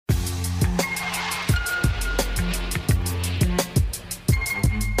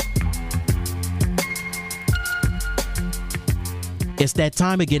It's that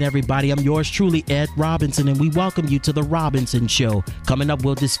time again, everybody. I'm yours truly, Ed Robinson, and we welcome you to The Robinson Show. Coming up,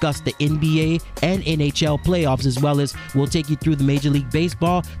 we'll discuss the NBA and NHL playoffs, as well as we'll take you through the Major League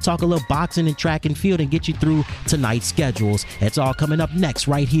Baseball, talk a little boxing and track and field, and get you through tonight's schedules. It's all coming up next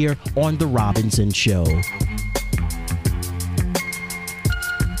right here on The Robinson Show.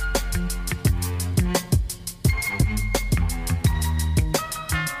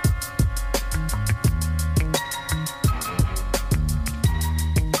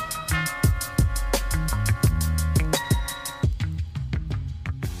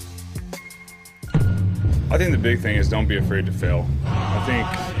 I think the big thing is don't be afraid to fail. I think,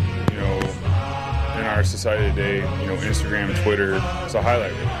 in our society today, Instagram, Twitter, it's a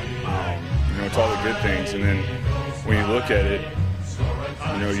highlight reel. It's all the good things. And then when you look at it,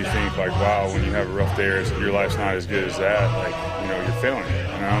 you think like, wow, when you have a rough day or your life's not as good as that, you're failing.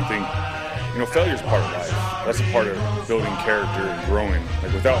 And I don't think, failure's part of life. That's a part of building character and growing.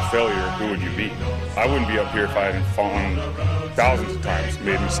 Like without failure, who would you be? I wouldn't be up here if I hadn't fallen thousands of times,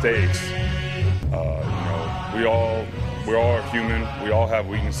 made mistakes. We all are human. We all have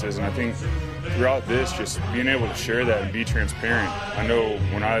weaknesses, and I think throughout this, just being able to share that and be transparent. I know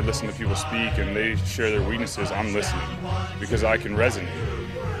when I listen to people speak and they share their weaknesses, I'm listening because I can resonate.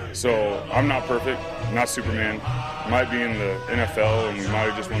 So I'm not perfect, I'm not Superman. Might be in the NFL and we might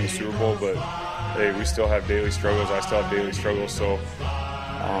have just won the Super Bowl, but hey, we still have daily struggles. I still have daily struggles. So,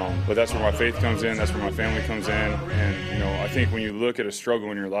 but that's where my faith comes in. That's where my family comes in. And I think when you look at a struggle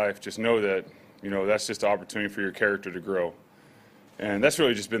in your life, just know that. That's just an opportunity for your character to grow. And that's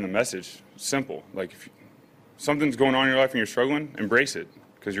really just been the message. Simple. Like if something's going on in your life and you're struggling, embrace it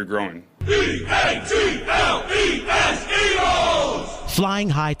because you're growing. EATLES, Eagles!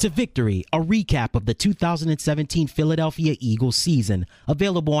 Flying High to Victory, a recap of the 2017 Philadelphia Eagles season.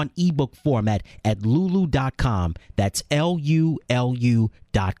 Available on ebook format at lulu.com. That's LULU.com.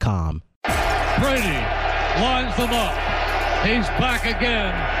 Brady lines them up. He's back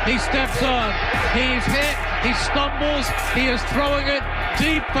again. He steps on. He's hit. He stumbles. He is throwing it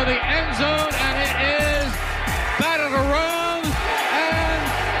deep for the end zone, and it is batted around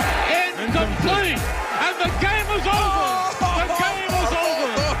and incomplete. And the game is over. The game is over.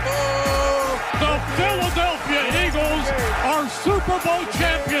 The Philadelphia Eagles are Super Bowl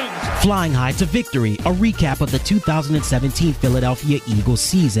champions. Flying High to Victory, a recap of the 2017 Philadelphia Eagles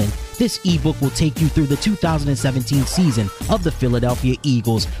season. This ebook will take you through the 2017 season of the Philadelphia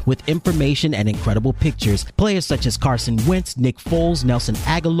Eagles with information and incredible pictures. Players such as Carson Wentz, Nick Foles, Nelson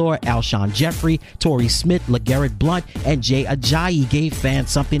Aguilar, Alshon Jeffrey, Torrey Smith, LeGarrette Blount, and Jay Ajayi gave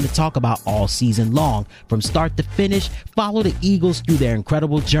fans something to talk about all season long. From start to finish, follow the Eagles through their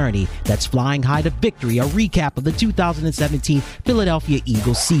incredible journey. That's Flying High to Victory, a recap of the 2017 Philadelphia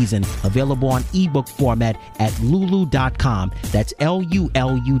Eagles season. Available on ebook format at lulu.com. That's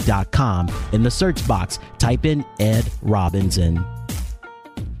LULU.com. In the search box, type in Ed Robinson.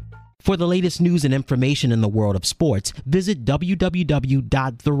 For the latest news and information in the world of sports, visit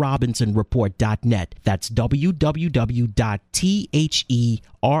www.therobinsonreport.net. That's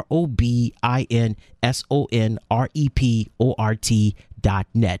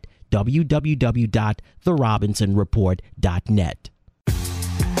www.therobinsonreport.net. www.therobinsonreport.net.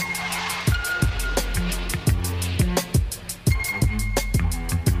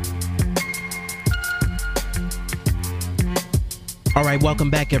 All right, welcome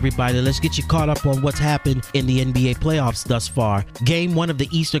back, everybody. Let's get you caught up on what's happened in the NBA playoffs thus far. Game 1 of the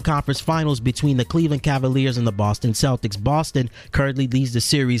Eastern Conference Finals between the Cleveland Cavaliers and the Boston Celtics. Boston currently leads the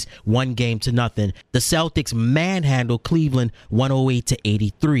series 1-0. The Celtics manhandled Cleveland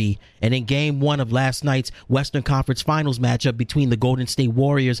 108-83. And in Game 1 of last night's Western Conference Finals matchup between the Golden State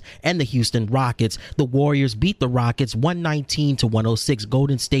Warriors and the Houston Rockets, the Warriors beat the Rockets 119-106.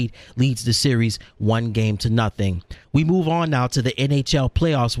 Golden State leads the series 1-0. We move on now to the NHL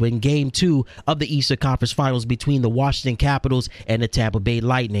playoffs when Game 2 of the Eastern Conference Finals between the Washington Capitals and the Tampa Bay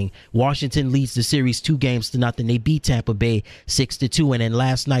Lightning. Washington leads the series 2-0. They beat Tampa Bay 6-2. And in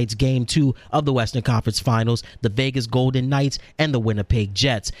last night's Game 2 of the Western Conference Finals, the Vegas Golden Knights and the Winnipeg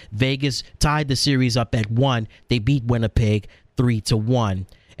Jets. Vegas tied the series up at 1. They beat Winnipeg 3-1.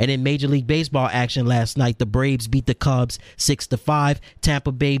 And in Major League Baseball action last night, the Braves beat the Cubs 6-5.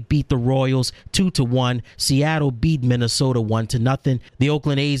 Tampa Bay beat the Royals 2-1. Seattle beat Minnesota 1-0. The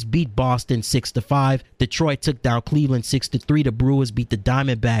Oakland A's beat Boston 6-5. Detroit took down Cleveland 6-3. The Brewers beat the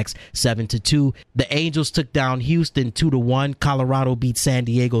Diamondbacks 7-2. The Angels took down Houston 2-1. Colorado beat San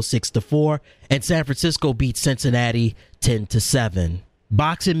Diego 6-4. And San Francisco beat Cincinnati 10-7.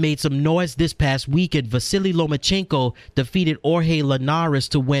 Boxing made some noise this past weekend. Vasily Lomachenko defeated Jorge Linares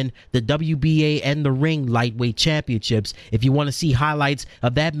to win the WBA and the Ring lightweight championships. If you want to see highlights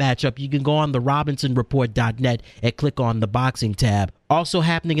of that matchup, you can go on therobinsonreport.net and click on the boxing tab. Also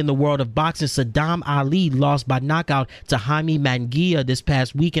happening in the world of boxing, Saddam Ali lost by knockout to Jaime Munguia this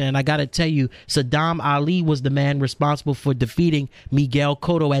past weekend. And I got to tell you, Saddam Ali was the man responsible for defeating Miguel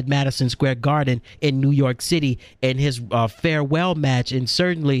Cotto at Madison Square Garden in New York City in his farewell match. And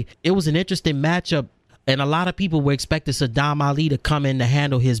certainly it was an interesting matchup. And a lot of people were expecting Saddam Ali to come in to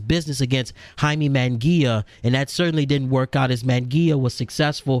handle his business against Jaime Munguia. And that certainly didn't work out, as Munguia was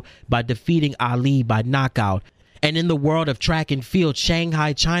successful by defeating Ali by knockout. And in the world of track and field,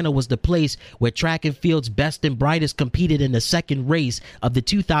 Shanghai, China was the place where track and field's best and brightest competed in the second race of the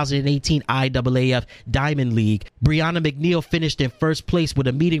 2018 IAAF Diamond League. Brianna McNeil finished in first place with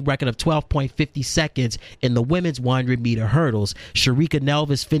a meeting record of 12.50 seconds in the women's 100-meter hurdles. Sharika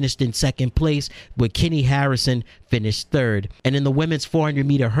Nelvis finished in second place, with Kenny Harrison finished third. And in the women's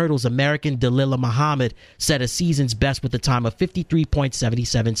 400-meter hurdles, American Dalilah Muhammad set a season's best with a time of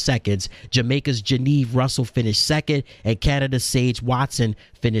 53.77 seconds. Jamaica's Geneve Russell finished second, and Canada's Sage Watson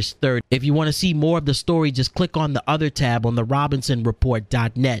finished third. If you want to see more of the story, just click on the other tab on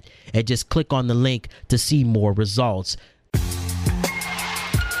therobinsonreport.net and just click on the link to see more results.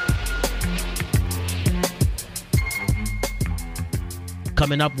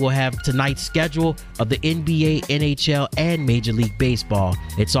 Coming up, we'll have tonight's schedule of the NBA, NHL, and Major League Baseball.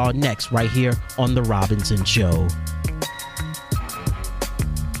 It's all next right here on The Robinson Show.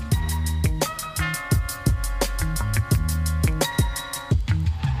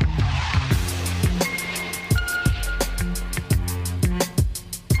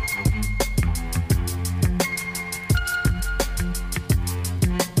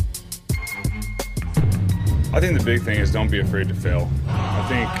 I think the big thing is don't be afraid to fail. I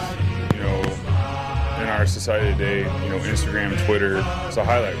think, in our society today, Instagram, Twitter, it's a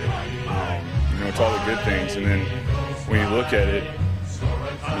highlight reel. It's all the good things. And then when you look at it,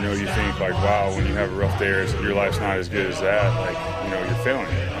 you think like, wow, when you have a rough day or your life's not as good as that, you're failing.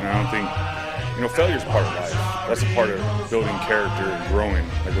 And I don't think, failure's part of life. That's a part of building character and growing.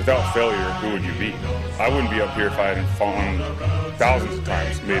 Like, without failure, who would you be? I wouldn't be up here if I hadn't fallen thousands of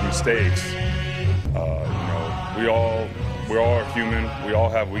times, made mistakes. We all are human. We all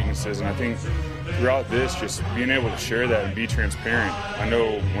have weaknesses, and I think throughout this, just being able to share that and be transparent. I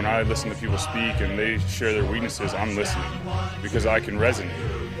know when I listen to people speak and they share their weaknesses, I'm listening because I can resonate.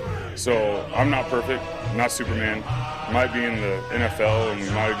 So I'm not perfect. I'm not Superman. I might be in the NFL and we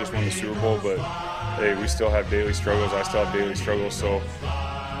might have just won the Super Bowl, but hey, we still have daily struggles. I still have daily struggles. So,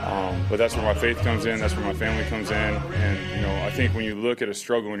 but that's where my faith comes in. That's where my family comes in. And I think when you look at a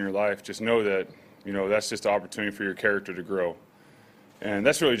struggle in your life, just know that. That's just an opportunity for your character to grow. And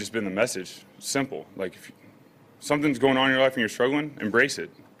that's really just been the message. Simple. Like, if something's going on in your life and you're struggling, embrace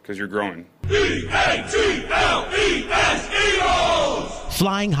it, because you're growing. EAGLES, Eagles!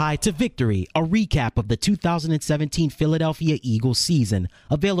 Flying High to Victory, a recap of the 2017 Philadelphia Eagles season.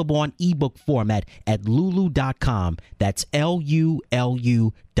 Available on ebook format at lulu.com. That's LULU.com.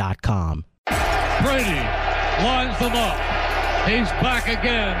 Brady lines them up. He's back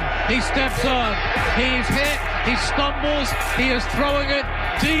again. He steps on. He's hit. He stumbles. He is throwing it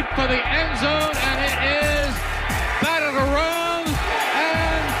deep for the end zone, and it is batted around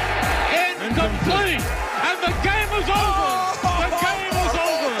and incomplete. And the game is over. The game is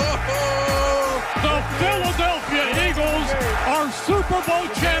over. The Philadelphia Eagles are Super Bowl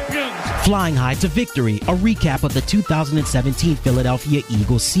champions. Flying High to Victory, a recap of the 2017 Philadelphia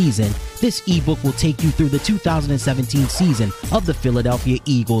Eagles season. This ebook will take you through the 2017 season of the Philadelphia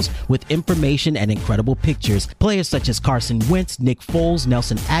Eagles with information and incredible pictures. Players such as Carson Wentz, Nick Foles,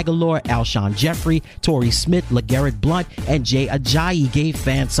 Nelson Aguilar, Alshon Jeffrey, Torrey Smith, LeGarrette Blount, and Jay Ajayi gave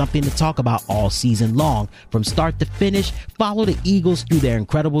fans something to talk about all season long. From start to finish, follow the Eagles through their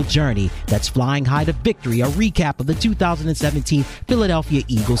incredible journey. That's Flying High to Victory, a recap of the 2017 Philadelphia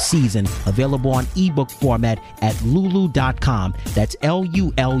Eagles season. Available on ebook format at lulu.com. That's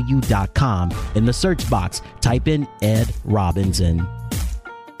LULU.com. In the search box, type in Ed Robinson.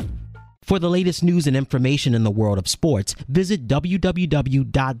 For the latest news and information in the world of sports, visit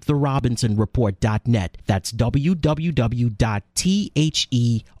www.therobinsonreport.net. That's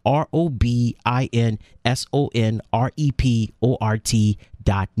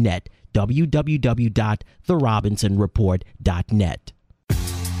www.therobinsonreport.net. www.therobinsonreport.net.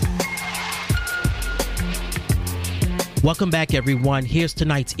 Welcome back, everyone. Here's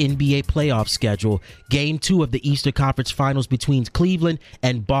tonight's NBA playoff schedule. Game 2 of the Eastern Conference Finals between Cleveland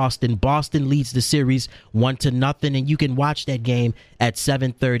and Boston. Boston leads the series 1-0, and you can watch that game at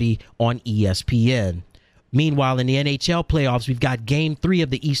 7:30 on ESPN. Meanwhile, in the NHL playoffs, we've got Game 3 of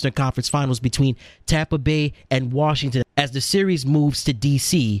the Eastern Conference Finals between Tampa Bay and Washington. As the series moves to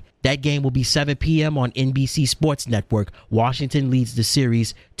D.C., that game will be 7 p.m. on NBC Sports Network. Washington leads the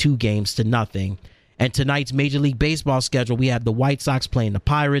series 2-0. And tonight's Major League Baseball schedule, we have the White Sox playing the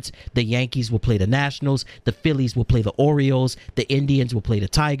Pirates, the Yankees will play the Nationals, the Phillies will play the Orioles, the Indians will play the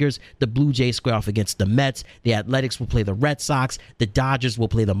Tigers, the Blue Jays square off against the Mets, the Athletics will play the Red Sox, the Dodgers will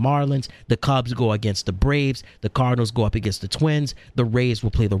play the Marlins, the Cubs go against the Braves, the Cardinals go up against the Twins, the Rays will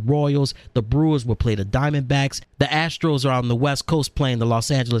play the Royals, the Brewers will play the Diamondbacks, the Astros are on the West Coast playing the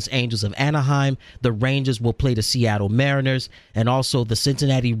Los Angeles Angels of Anaheim, the Rangers will play the Seattle Mariners, and also the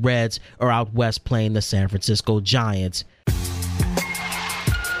Cincinnati Reds are out west playing the San Francisco Giants.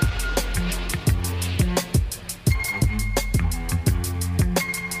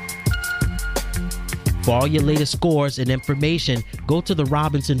 For all your latest scores and information, go to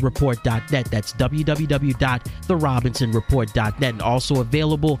therobinsonreport.net. That's www.therobinsonreport.net. And also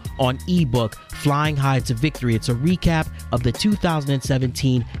available on ebook, Flying High to Victory. It's a recap of the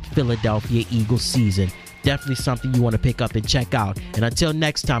 2017 Philadelphia Eagles season. Definitely something you want to pick up and check out. And until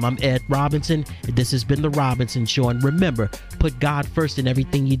next time, I'm Ed Robinson. This has been The Robinson Show. And remember, put God first in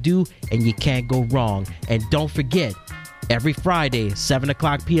everything you do, and you can't go wrong. And don't forget, every Friday, 7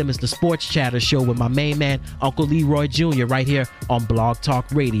 o'clock p.m. is the Sports Chatter Show with my main man, Uncle Leroy Jr., right here on Blog Talk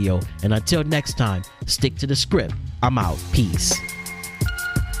Radio. And until next time, stick to the script. I'm out. Peace.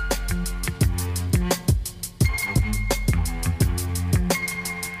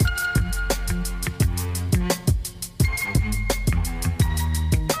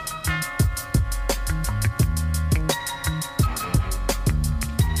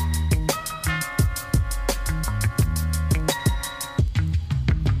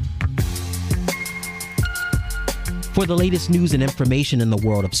 For the latest news and information in the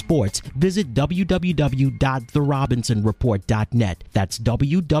world of sports, visit www.therobinsonreport.net. That's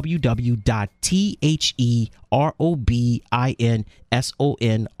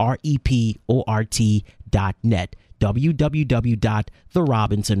www.therobinsonreport.net.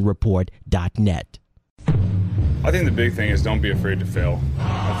 www.therobinsonreport.net. I think the big thing is don't be afraid to fail.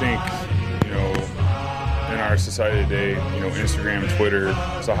 I think, in our society today, Instagram, Twitter,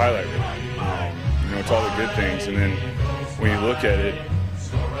 it's a highlight reel. It's all the good things, and then when you look at it,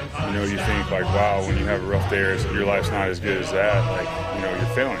 you think like, wow, when you have a rough day or your life's not as good as that, you're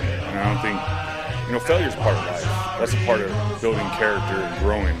failing. And I don't think, failure's part of life. That's a part of building character and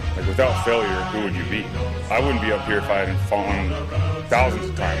growing. Like, without failure, who would you be? I wouldn't be up here if I hadn't fallen thousands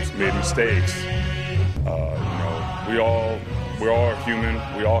of times, made mistakes. We all are human.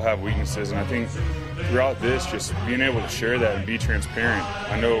 We all have weaknesses, and I think throughout this, just being able to share that and be transparent.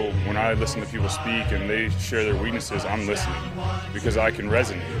 I know when I listen to people speak and they share their weaknesses, I'm listening because I can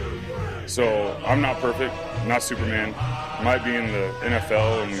resonate. So I'm not perfect, I'm not Superman. I might be in the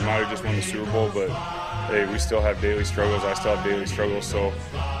NFL and we might have just won the Super Bowl, but hey, we still have daily struggles. I still have daily struggles. So,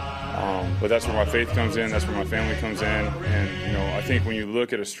 but that's where my faith comes in. That's where my family comes in. And, I think when you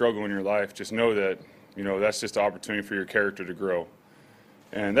look at a struggle in your life, just know that, that's just an opportunity for your character to grow.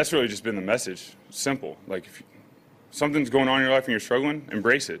 And that's really just been the message. Simple. Like, if something's going on in your life and you're struggling,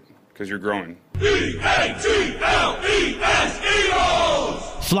 embrace it, because you're growing. E-A-G-L-E-S,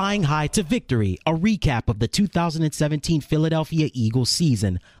 Eagles! Flying High to Victory, a recap of the 2017 Philadelphia Eagles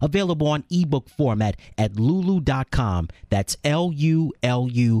season. Available on ebook format at lulu.com. That's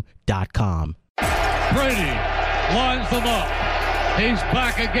LULU.com. Brady lines them up. He's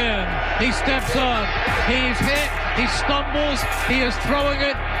back again. He steps on. He's hit. He stumbles. He is throwing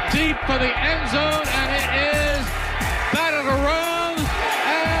it deep for the end zone, and it is batted around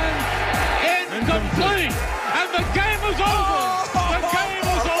and incomplete. And the game is over. The game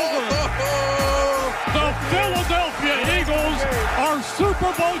is over. The Philadelphia Eagles are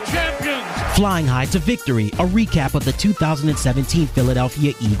Super Bowl champions. Flying High to Victory, a recap of the 2017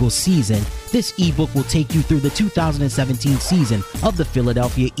 Philadelphia Eagles season. This ebook will take you through the 2017 season of the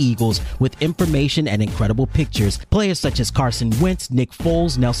Philadelphia Eagles with information and incredible pictures. Players such as Carson Wentz, Nick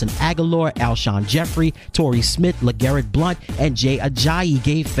Foles, Nelson Aguilar, Alshon Jeffrey, Torrey Smith, LeGarrette Blount, and Jay Ajayi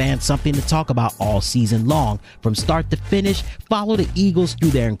gave fans something to talk about all season long. From start to finish, follow the Eagles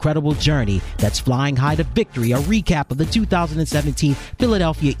through their incredible journey. That's Flying High to Victory, a recap of the 2017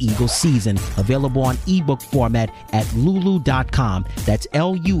 Philadelphia Eagles season. Available on ebook format at lulu.com. That's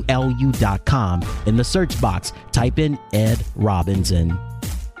LULU.com. In the search box, type in Ed Robinson.